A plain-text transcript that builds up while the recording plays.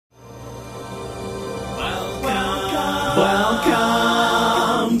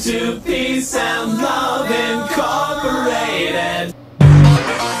Welcome to Peace and Love Incorporated.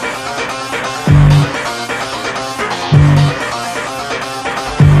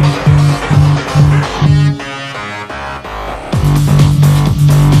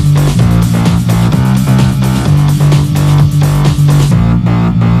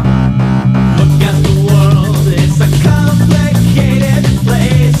 Look at the world, it's a complicated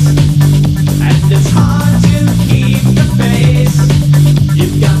place, and it's hard to keep the pace.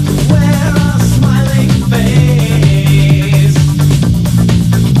 You've got to wear a smiling face,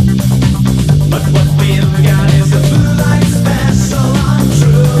 but what we've got is a blue light special on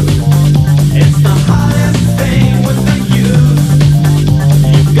truth. It's the hardest thing with the youth.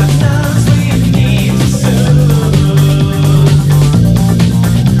 You've got nerves we need to soothe.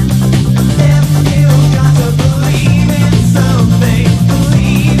 If you've got to believe in something,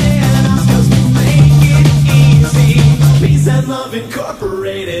 believe in us, 'cause we make it easy. Peace and Love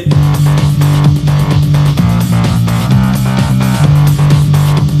Incorporated.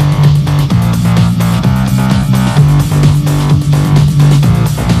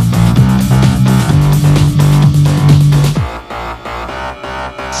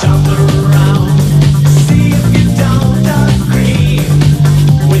 Shop around, see if you don't agree.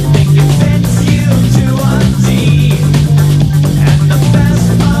 We think it fits you to a T, and the best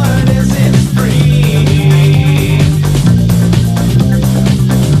part is it's free.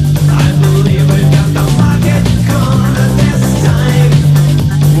 I believe we've got the market cornered this time.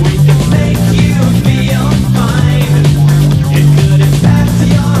 We can make you feel fine. It could impact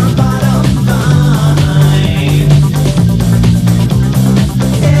your bottom line.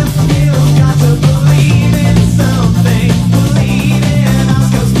 If you've got to believe in something, believe in us,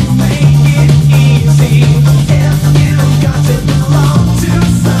 'cause we make it easy. If you've got to belong to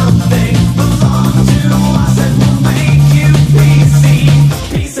something, belong to us, and we'll make you PC.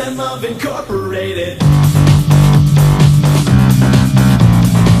 Peace and Love Incorporated.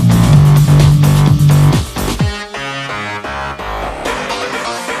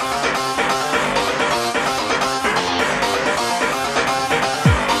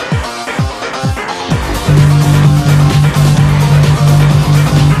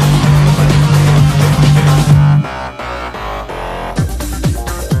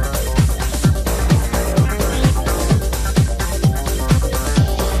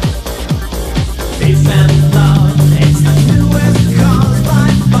 Peace and love, it's the newest cause by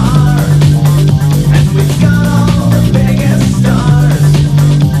far, and we've got all the biggest stars.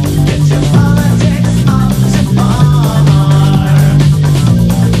 Get your politics up to par.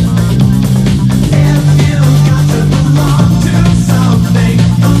 If you've got to belong to something,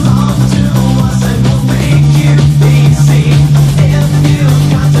 belong to us, and we'll make you PC. If you've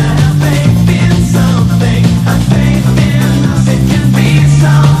got to have faith in something, have faith in us, it can be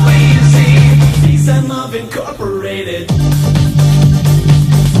so easy. Peace and Love Incorporated.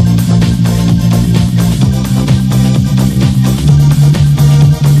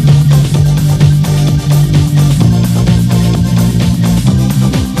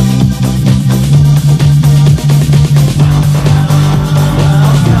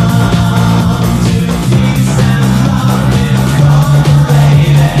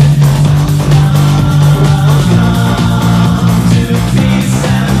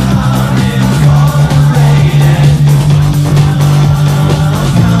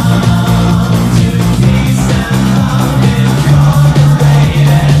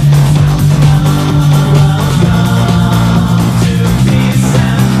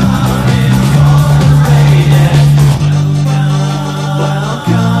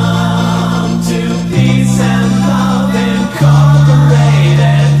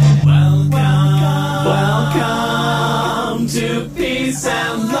 Welcome to Peace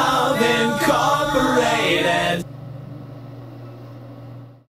and Love Incorporated.